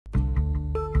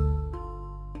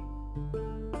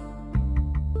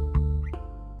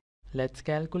Let's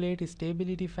calculate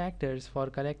stability factors for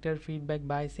collector feedback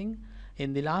biasing.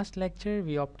 In the last lecture,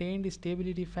 we obtained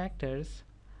stability factors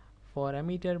for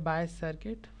emitter bias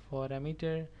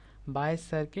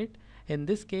circuit. In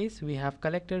this case, we have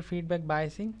collector feedback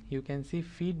biasing. You can see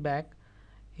feedback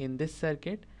in this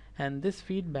circuit, and this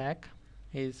feedback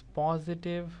is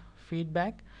positive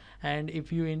feedback. And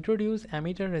if you introduce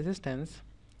emitter resistance,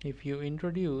 Re,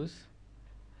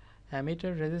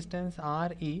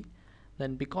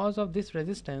 then because of this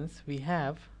resistance we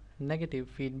have negative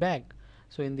feedback.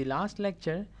 So in the last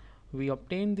lecture we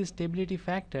obtained the stability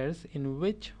factors in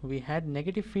which we had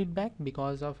negative feedback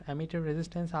because of emitter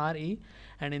resistance Re,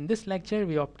 and in this lecture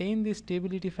we obtained the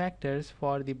stability factors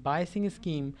for the biasing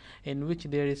scheme in which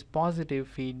there is positive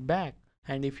feedback.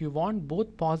 And if you want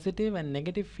both positive and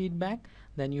negative feedback,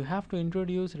 then you have to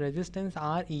introduce resistance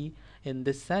Re in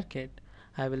this circuit.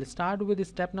 I will start with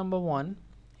step number 1.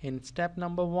 In step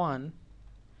number 1,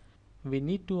 we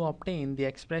need to obtain the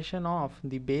expression of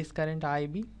the base current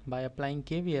IB by applying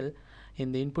KVL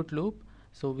in the input loop.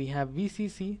 So we have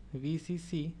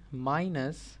VCC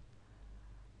minus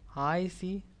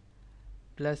IC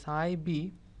plus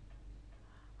IB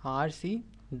RC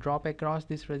drop across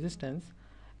this resistance.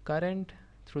 Current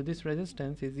through this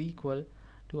resistance is equal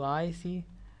to IC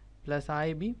plus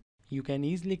IB. You can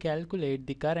easily calculate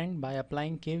the current by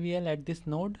applying KVL at this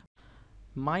node.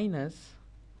 Minus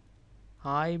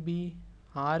IB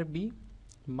RB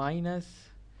minus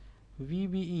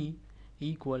VBE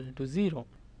equal to 0.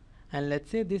 And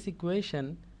let's say this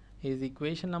equation is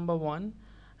equation number 1.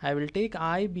 I will take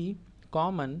IB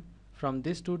common from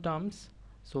these two terms.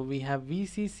 So we have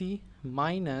VCC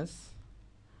minus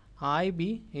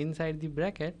IB inside the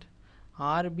bracket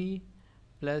RB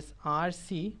plus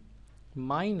RC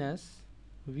minus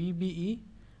VBE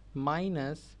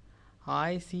minus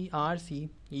ICRC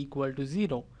equal to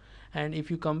 0. And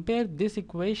if you compare this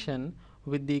equation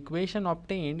with the equation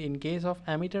obtained in case of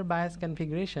emitter bias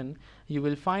configuration, you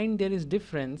will find there is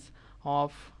difference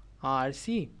of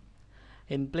RC.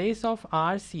 In place of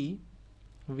RC,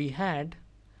 we had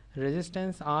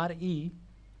resistance Re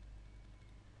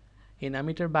in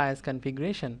emitter bias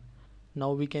configuration.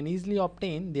 Now we can easily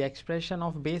obtain the expression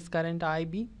of base current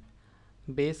IB.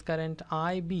 Base current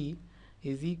IB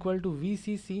is equal to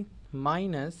VCC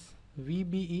minus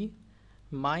VBE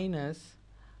minus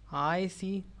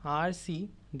ICRC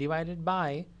divided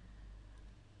by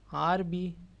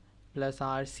RB plus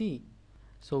RC.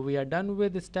 So we are done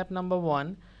with step number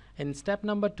 1. In step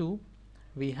number 2,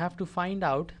 we have to find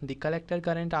out the collector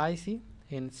current IC.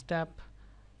 In step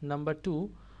number 2,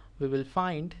 we will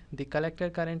find the collector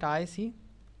current IC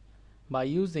by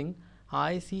using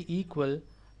IC equal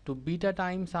to beta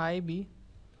times IB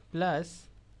plus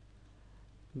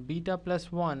beta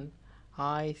plus 1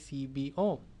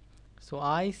 ICBO. So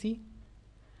IC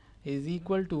is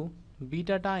equal to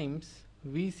beta times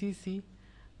VCC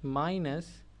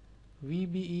minus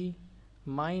VBE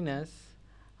minus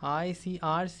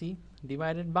ICRC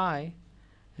divided by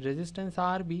resistance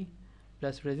RB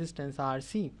plus resistance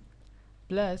RC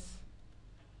plus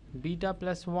beta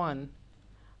plus 1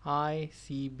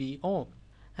 ICBO.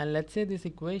 And let's say this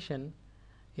equation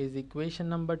is equation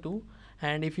number 2,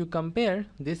 and if you compare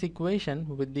this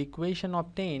equation with the equation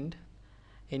obtained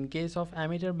in case of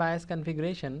emitter bias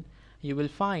configuration, you will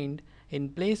find in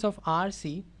place of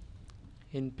RC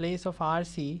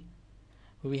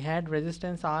we had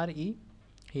resistance Re.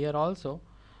 Here also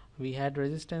we had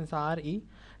resistance Re.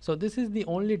 So this is the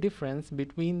only difference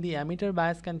between the emitter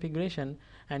bias configuration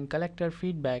and collector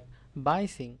feedback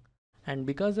biasing. And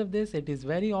because of this, it is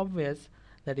very obvious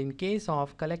that in case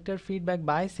of collector feedback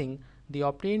biasing, the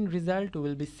obtained result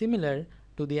will be similar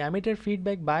to the emitter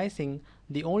feedback biasing.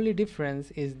 The only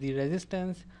difference is the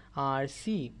resistance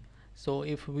RC. So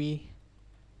if we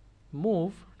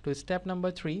move to step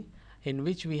number 3, in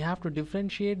which we have to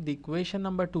differentiate the equation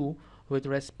number 2 with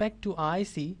respect to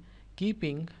IC,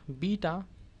 keeping beta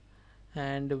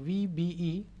and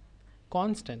VBE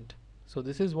constant. So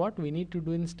this is what we need to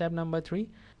do in step number 3.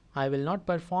 I will not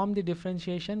perform the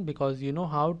differentiation because you know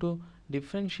how to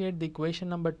differentiate the equation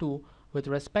number 2 with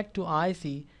respect to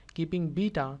IC, keeping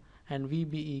beta and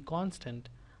VBE constant.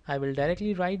 I will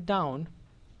directly write down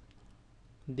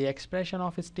the expression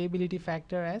of a stability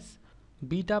factor as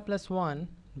beta plus 1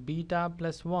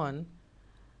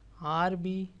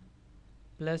 RB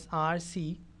plus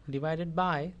RC divided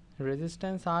by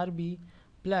resistance RB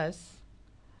plus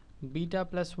beta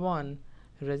plus 1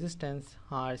 resistance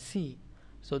RC.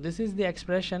 So this is the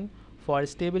expression for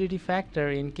stability factor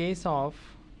in case of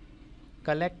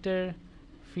collector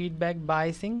feedback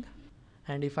biasing.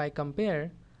 And if I compare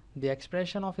the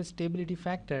expression of a stability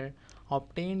factor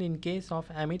obtained in case of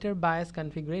emitter bias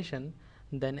configuration,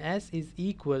 then S is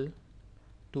equal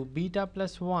to beta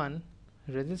plus 1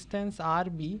 resistance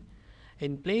RB.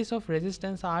 In place of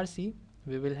resistance RC,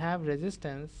 we will have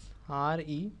resistance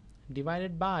RE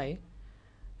divided by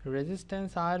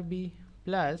resistance RB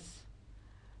plus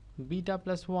beta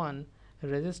plus 1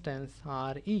 resistance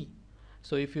RE.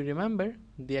 So if you remember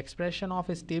the expression of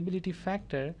a stability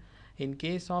factor in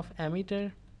case of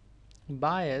emitter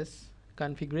bias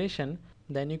configuration,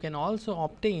 then you can also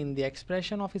obtain the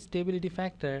expression of a stability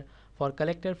factor for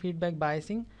collector feedback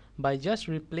biasing by just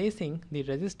replacing the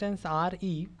resistance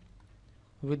RE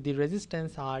with the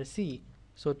resistance RC.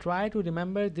 So try to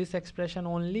remember this expression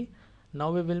only.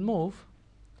 Now we will move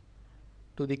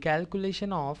to the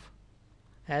calculation of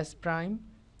S prime.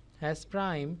 S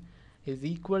prime is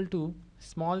equal to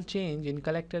small change in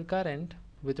collector current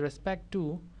with respect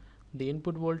to the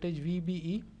input voltage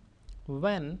VBE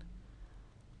when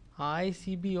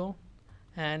ICBO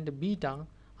and beta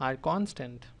are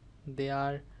constant. They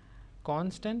are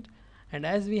constant, and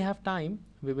as we have time,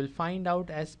 we will find out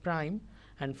S prime,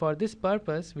 and for this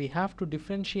purpose we have to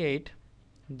differentiate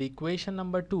the equation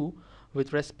number 2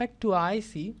 with respect to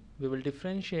IC. We will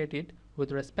differentiate it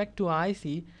with respect to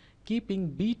IC, keeping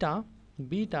beta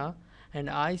and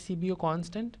ICBO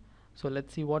constant. So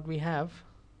let's see what we have.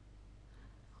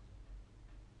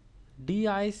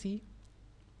 DIC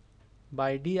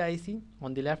by DIC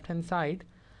on the left hand side,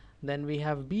 then we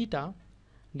have beta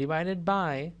divided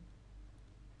by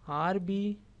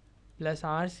RB plus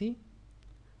RC,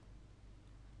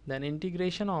 then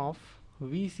integration of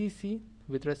VCC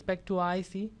with respect to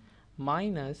IC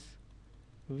minus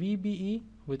VBE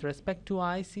with respect to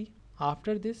IC.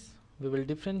 After this we will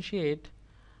differentiate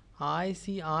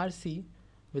ICRC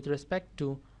with respect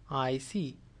to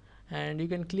IC, and you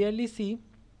can clearly see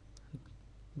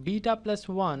beta plus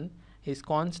 1 is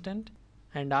constant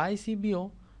and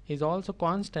ICBO is also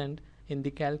constant in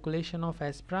the calculation of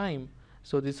S prime.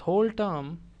 So this whole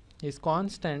term is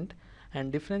constant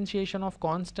and differentiation of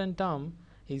constant term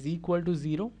is equal to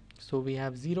 0. So we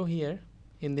have 0 here.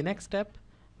 In the next step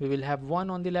we will have 1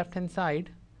 on the left hand side,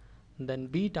 then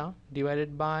beta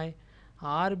divided by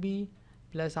RB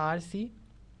plus RC.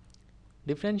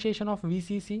 Differentiation of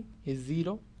VCC is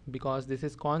 0 because this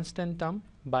is constant term,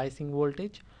 biasing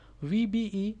voltage.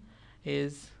 VBE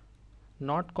is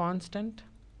not constant,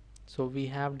 so we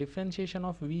have differentiation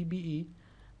of VBE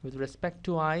with respect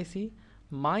to IC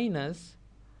minus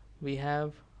we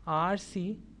have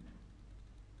RC,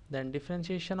 then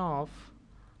differentiation of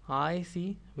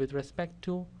IC with respect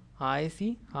to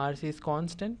IC. RC is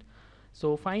constant.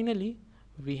 So finally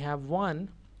we have 1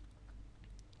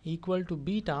 equal to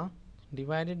beta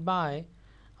divided by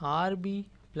RB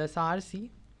plus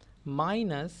RC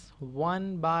minus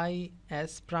 1 by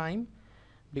S prime,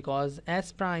 because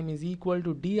S prime is equal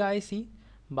to DIC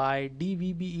by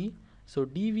dVBE. So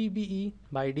dVBE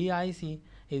by DIC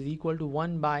is equal to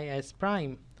 1 by S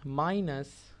prime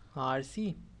minus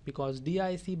RC, because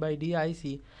DIC by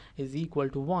DIC is equal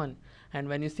to 1. And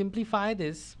when you simplify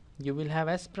this, you will have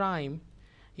S prime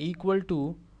equal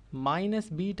to minus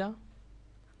beta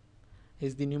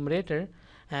is the numerator,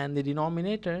 and the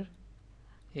denominator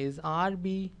is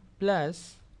RB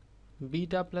plus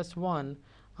beta plus 1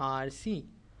 RC.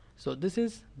 So this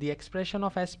is the expression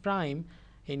of S prime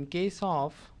in case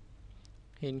of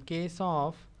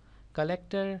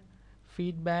collector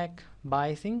feedback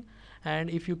biasing. And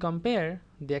if you compare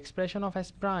the expression of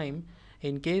S prime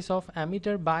in case of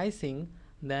emitter biasing,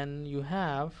 then you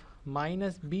have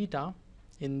minus beta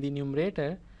in the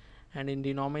numerator, and in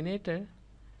denominator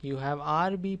you have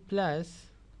RB plus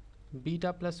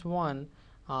beta plus 1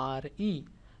 RE.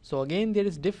 So again there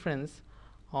is difference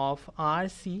of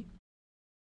RC.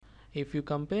 If you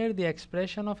compare the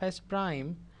expression of S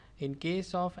prime in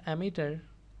case of emitter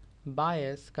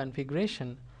bias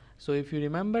configuration, so if you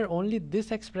remember only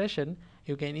this expression,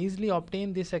 you can easily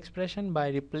obtain this expression by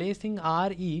replacing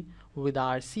RE with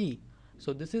RC.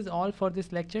 So this is all for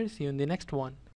this lecture. See you in the next one.